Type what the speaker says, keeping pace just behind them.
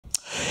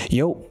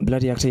Yo,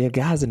 bloody actor here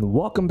guys, and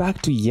welcome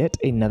back to yet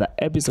another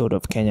episode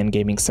of Kenyan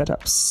Gaming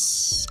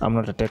Setups. I'm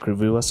not a tech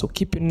reviewer, so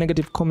keep your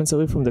negative comments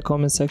away from the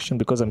comment section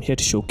because I'm here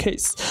to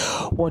showcase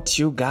what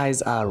you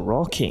guys are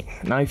rocking.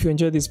 Now, if you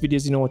enjoy these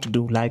videos, you know what to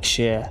do. Like,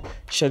 share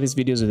these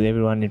videos with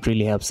everyone. It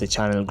really helps the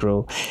channel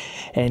grow.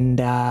 And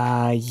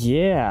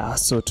yeah,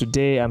 so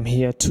today I'm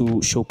here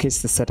to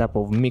showcase the setup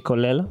of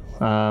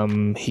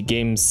Mikolela. He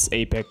games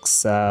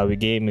Apex. We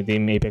game with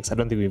him Apex. I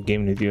don't think we've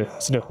gamed with you.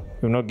 So no,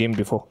 we've not gamed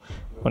before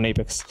on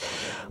Apex,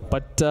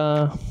 but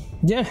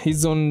yeah,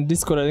 he's on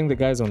Discord. I think the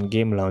guy's on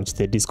Game Lounge,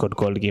 the Discord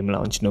called Game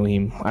Lounge. Know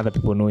him, other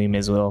people know him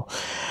as well.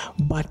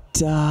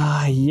 But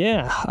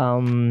yeah,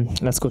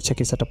 let's go check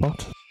his setup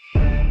out.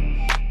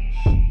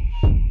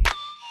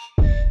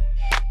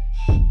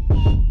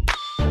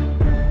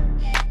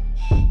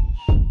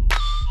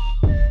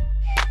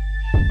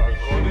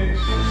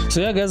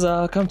 So yeah guys,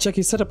 come check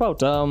his setup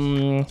out.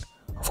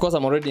 Of course,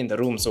 I'm already in the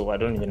room, so I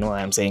don't even know why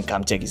I'm saying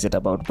come check his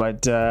setup out.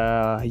 But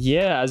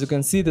yeah, as you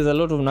can see, there's a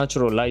lot of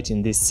natural light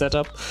in this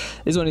setup.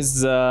 This one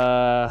is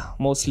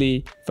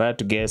mostly, if I had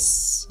to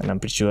guess, and I'm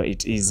pretty sure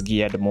it is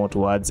geared more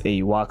towards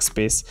a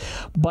workspace.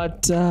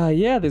 But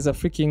yeah, there's a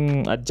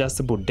freaking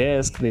adjustable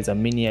desk. There's a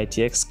mini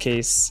ITX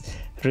case,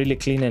 really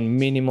clean and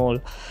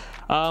minimal.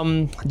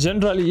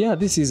 Generally, yeah,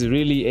 this is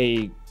really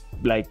a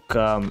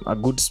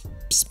good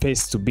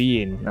space to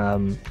be in.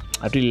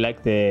 I really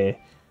like the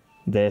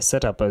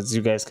setup, as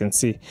you guys can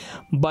see.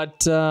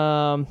 But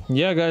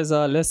yeah guys,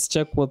 let's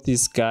check what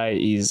this guy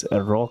is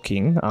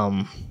rocking.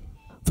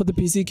 For the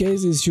PC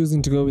case, he's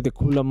choosing to go with the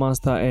Cooler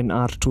Master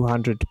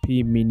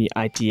NR200P mini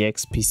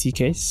ITX PC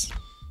case.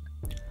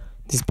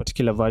 This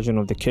particular version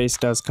of the case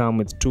does come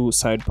with two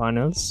side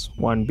panels,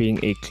 one being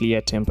a clear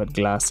tempered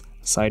glass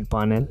side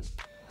panel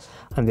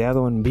and the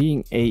other one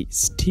being a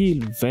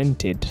steel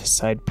vented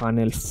side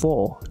panel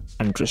for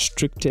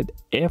unrestricted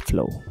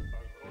airflow.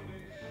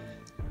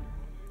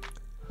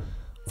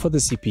 For the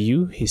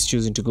CPU, he's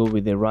choosing to go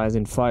with the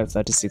Ryzen 5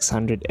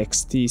 3600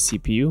 XT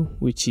CPU,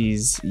 which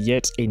is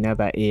yet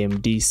another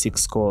AMD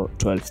 6-core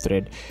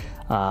 12-thread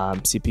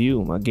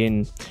CPU.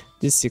 Again,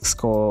 this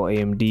 6-core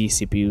AMD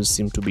CPUs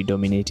seem to be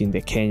dominating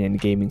the Kenyan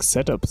gaming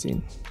setup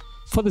scene.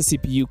 For the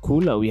CPU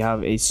cooler, we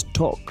have a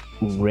stock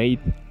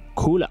Wraith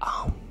cooler.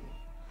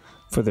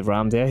 For the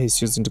RAM there, he's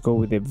choosing to go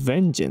with the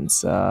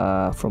Vengeance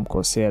from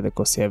Corsair, the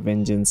Corsair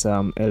Vengeance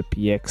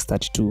LPX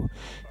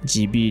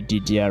 32GB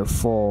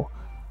DDR4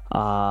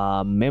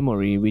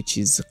 memory, which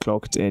is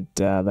clocked at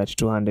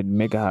 3200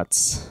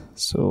 megahertz.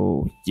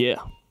 So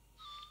yeah,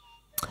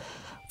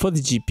 for the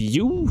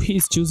GPU,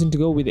 he's choosing to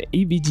go with the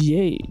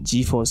EVGA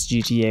GeForce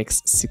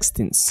GTX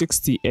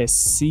 1660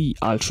 SC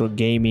Ultra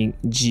Gaming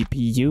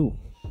GPU.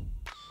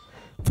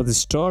 For the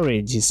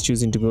storage, he's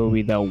choosing to go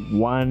with a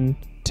 1TB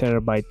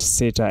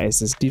SATA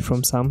SSD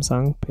from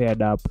Samsung,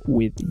 paired up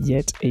with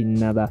yet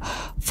another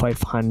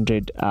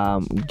 500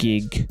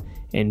 gig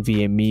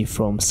NVMe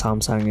from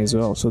Samsung as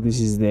well. So this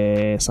is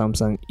the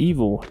Samsung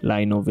Evo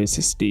line of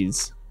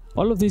SSDs.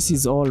 All of this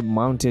is all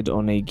mounted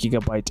on a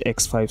Gigabyte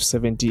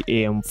X570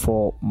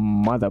 AM4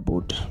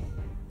 motherboard.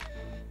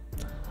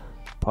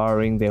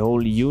 Powering the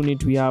whole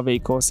unit, we have a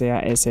Corsair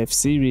SF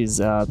series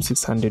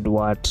 600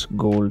 watt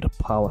gold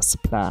power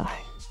supply.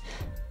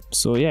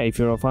 So yeah, if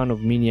you're a fan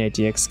of mini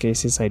ITX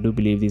cases, I do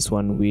believe this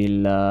one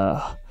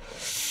will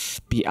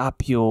be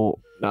up your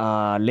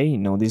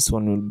lane. Now this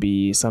one will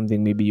be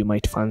something maybe you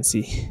might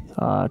fancy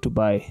to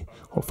buy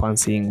or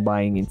fancying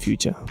buying in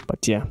future.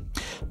 But yeah,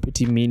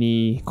 pretty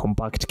mini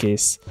compact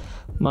case.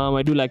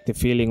 I do like the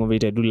feeling of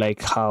it. I do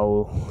like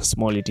how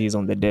small it is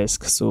on the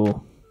desk.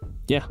 So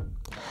yeah,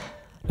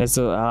 let's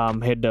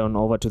head down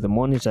over to the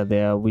monitor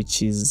there,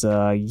 which is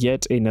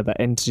yet another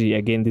entry.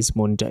 Again, this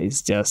monitor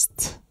is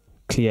just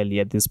clearly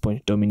at this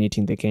point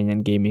dominating the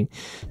Kenyan gaming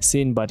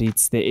scene, but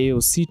it's the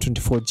AOC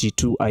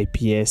 24G2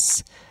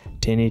 IPS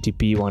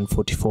 1080p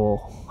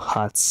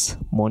 144Hz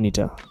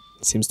monitor.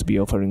 It seems to be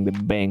offering the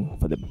bang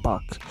for the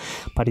buck.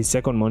 But his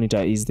second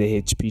monitor is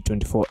the HP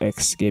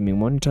 24X gaming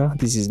monitor.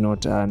 This is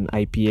not an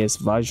IPS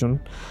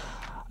version,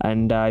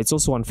 and it's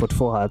also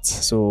 144Hz.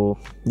 So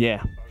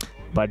yeah,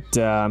 but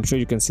I'm sure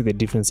you can see the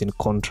difference in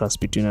contrast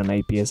between an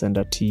IPS and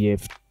a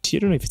TFT. I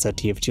don't know if it's a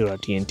TFT or a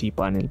TNT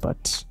panel,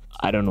 but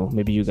I don't know,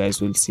 maybe you guys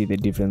will see the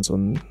difference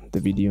on the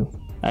video.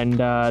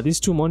 And these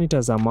two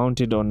monitors are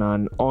mounted on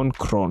an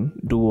Oncron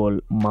dual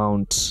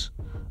mount,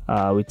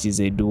 which is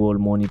a dual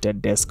monitor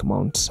desk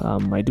mount.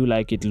 I do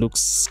like it. Looks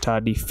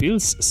sturdy,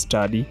 feels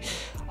sturdy.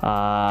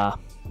 Yeah,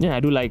 I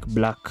do like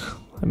black.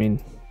 I mean,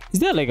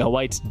 is there like a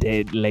white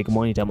dead like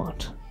monitor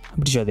mount? I'm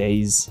pretty sure there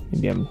is.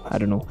 Maybe I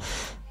don't know.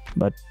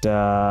 But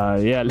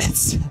yeah,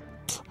 let's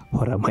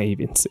what am I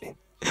even saying?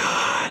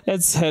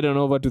 Let's head on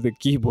over to the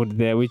keyboard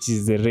there, which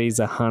is the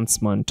Razer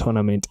Huntsman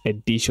Tournament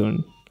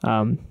Edition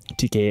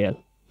TKL.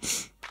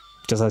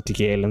 Just has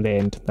TKL on the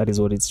end. That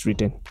is what it's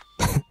written.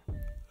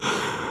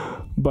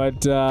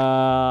 But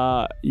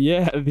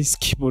yeah, this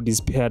keyboard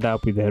is paired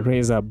up with a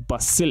Razer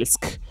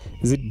Basilisk.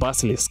 Is it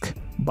Basilisk?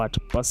 But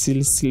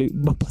Basilisk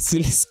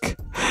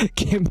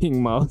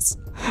gaming mouse.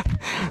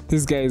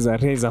 This guy is a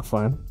Razer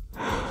fan.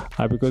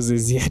 because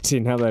there's yet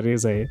another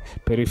Razer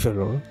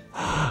peripheral.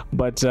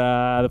 But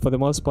for the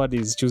most part,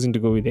 he's choosing to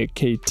go with a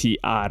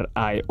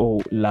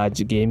KTRIO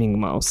large gaming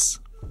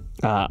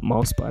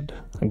mousepad.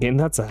 Again,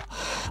 that's a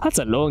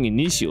long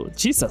initial.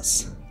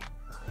 Jesus.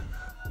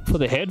 For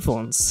the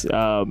headphones,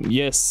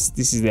 yes,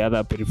 this is the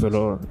other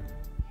peripheral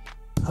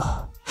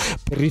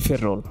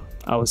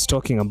I was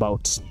talking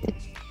about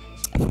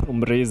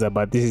from Razer,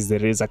 but this is the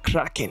Razer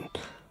Kraken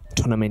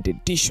Tournament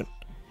Edition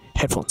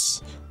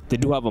headphones. They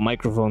do have a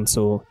microphone,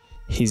 so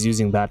he's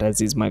using that as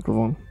his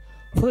microphone.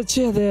 For the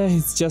chair there,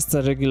 it's just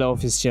a regular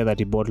office chair that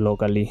he bought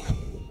locally.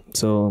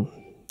 So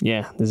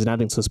yeah, there's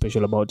nothing so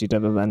special about it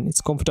other than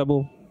it's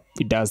comfortable,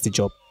 it does the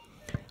job.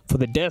 For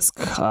the desk,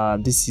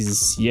 this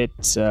is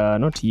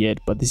not yet,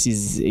 but this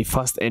is a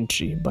first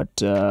entry.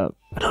 But I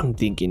don't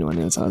think anyone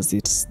else has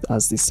this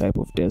type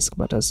of desk.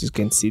 But as you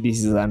can see,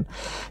 this is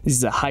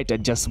a height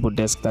adjustable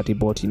desk that he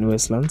bought in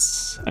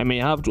Westlands. I may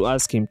have to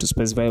ask him to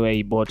specify where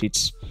he bought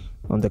it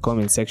on the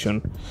comment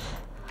section.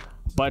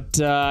 But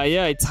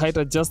yeah, it's height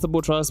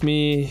adjustable. Trust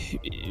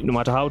me, no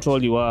matter how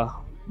tall you are,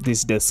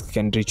 this desk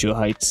can reach your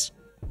height.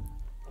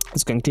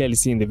 As you can clearly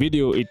see in the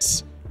video,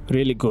 it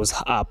really goes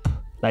up,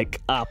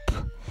 like up.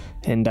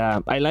 And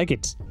I like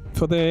it.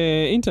 For the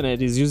internet,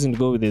 he's using to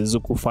go with the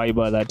Zuku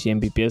Fiber, that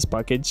Mbps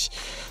package.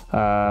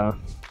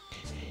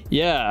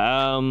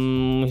 Yeah,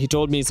 he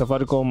told me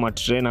Safaricom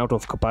had ran out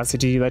of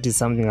capacity. That is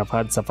something I've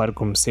heard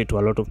Safaricom say to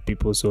a lot of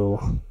people. So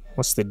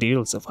what's the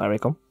deal,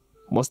 Safaricom?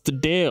 What's the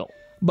deal?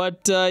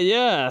 But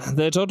yeah,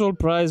 the total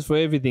price for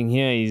everything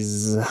here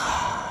is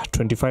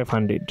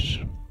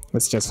 2,500.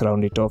 Let's just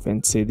round it off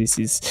and say this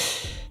is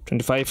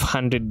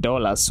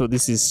 $2,500. So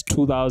this is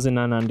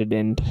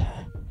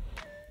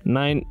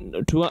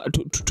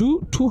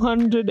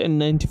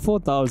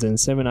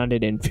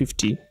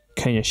 294,750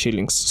 Kenya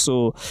shillings.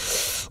 So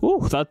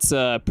that's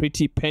a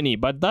pretty penny,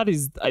 but that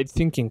is, I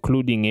think,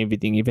 including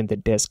everything, even the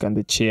desk and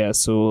the chair.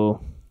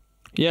 So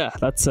yeah,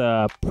 that's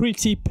a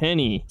pretty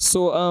penny.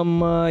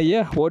 So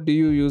yeah, what do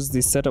you use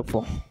this setup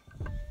for?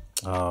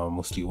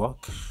 Mostly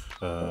work,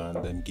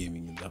 and then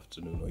gaming in the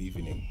afternoon or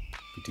evening,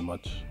 pretty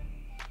much.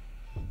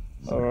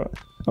 All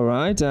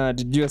right.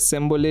 Did you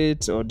assemble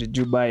it or did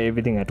you buy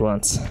everything at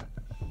once?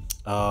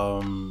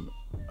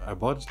 I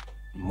bought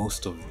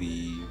most of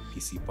the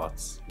PC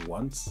parts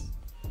once,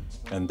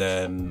 and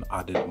then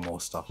added more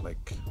stuff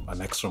like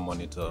an extra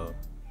monitor,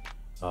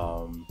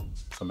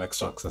 some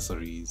extra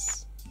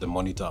accessories, the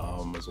monitor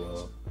arm as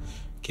well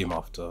came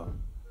after.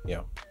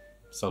 Yeah,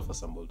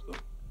 self-assembled though.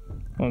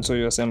 And so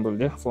you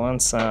assembled, yeah. For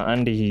once,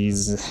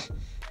 Andy's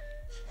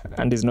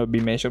not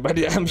been mentioned, but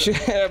I'm sure.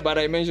 But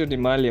I mentioned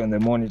him earlier on the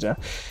monitor.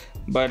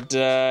 But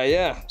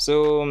yeah,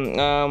 so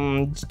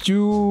did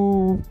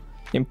you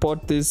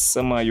import this?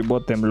 You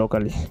bought them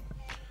locally?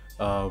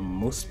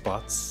 Most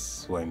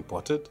parts were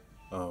imported,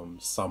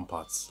 some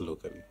parts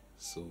locally.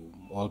 So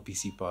all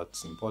PC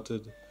parts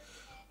imported,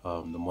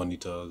 the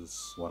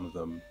monitors, one of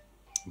them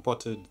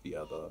imported, the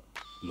other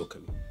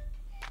locally.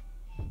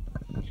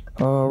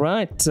 All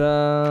right.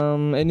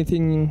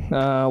 Anything?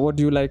 What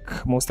do you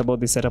like most about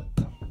this setup?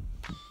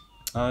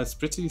 It's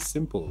pretty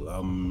simple.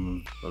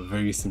 I'm a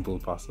very simple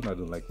person. I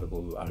don't like the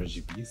whole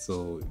RGB.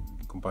 So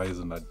in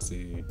comparison, I'd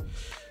say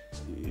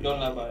you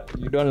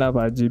don't love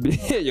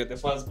RGB. You're the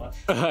first one.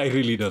 I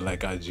really don't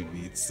like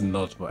RGB. It's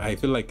not. I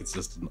feel like it's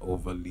just an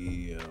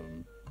overly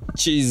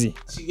cheesy.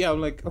 Yeah,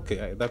 I'm like,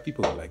 okay, that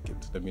people will like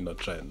it. Let me not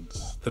try and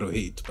throw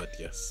hate, but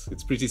yes,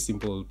 it's pretty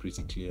simple,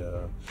 pretty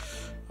clear.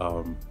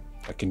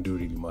 I can do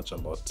really much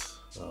about.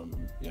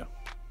 Yeah.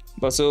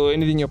 But so,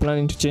 anything you're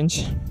planning to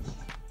change?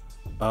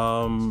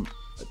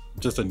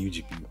 Just a new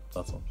GPU.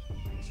 That's all.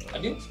 A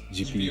new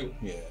GPU.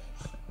 Yeah.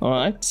 All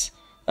right.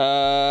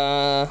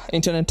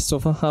 Internet so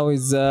far, how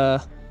is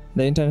the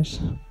internet?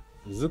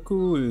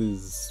 Zuku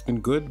has been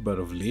good, but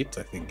of late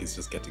I think it's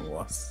just getting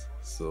worse.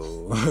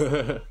 So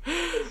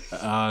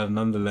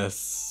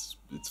nonetheless,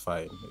 it's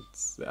fine.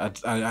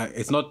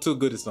 It's not too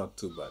good, it's not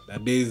too bad. There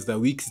are days, the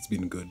weeks it's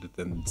been good,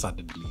 then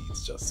suddenly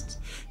it's just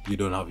you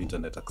don't have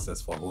internet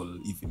access for a whole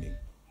evening.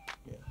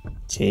 Yeah.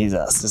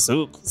 Jesus,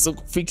 so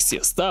fix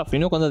your stuff. You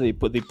know, when they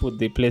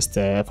placed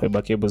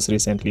fiber cables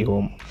recently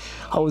home,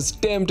 I was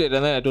tempted,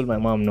 and then I told my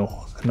mom, no,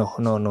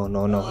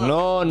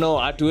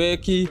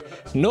 atueki,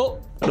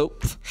 nope.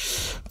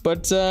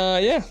 But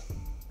yeah.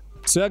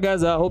 So yeah,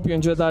 guys, I hope you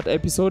enjoyed that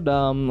episode.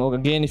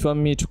 Again, if you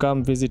want me to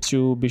come visit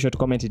you, be sure to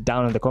comment it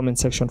down in the comment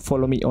section.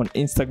 Follow me on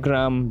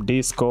Instagram,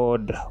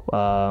 Discord.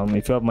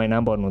 If you have my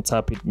number on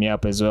WhatsApp, hit me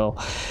up as well.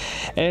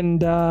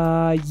 And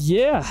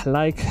yeah,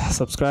 like,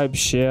 subscribe,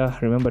 share.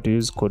 Remember to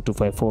use code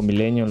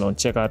 254millennial on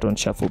checkout on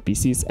Shuffle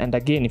PCs. And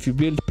again, if you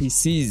build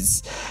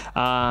PCs,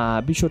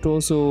 be sure to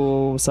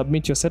also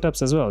submit your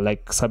setups as well.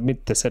 Like,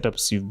 submit the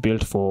setups you've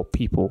built for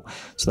people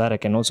so that I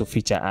can also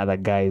feature other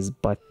guys.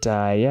 But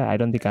yeah, I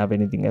don't think I have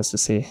anything else to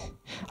say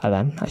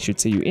other than I should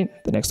see you in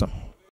the next one.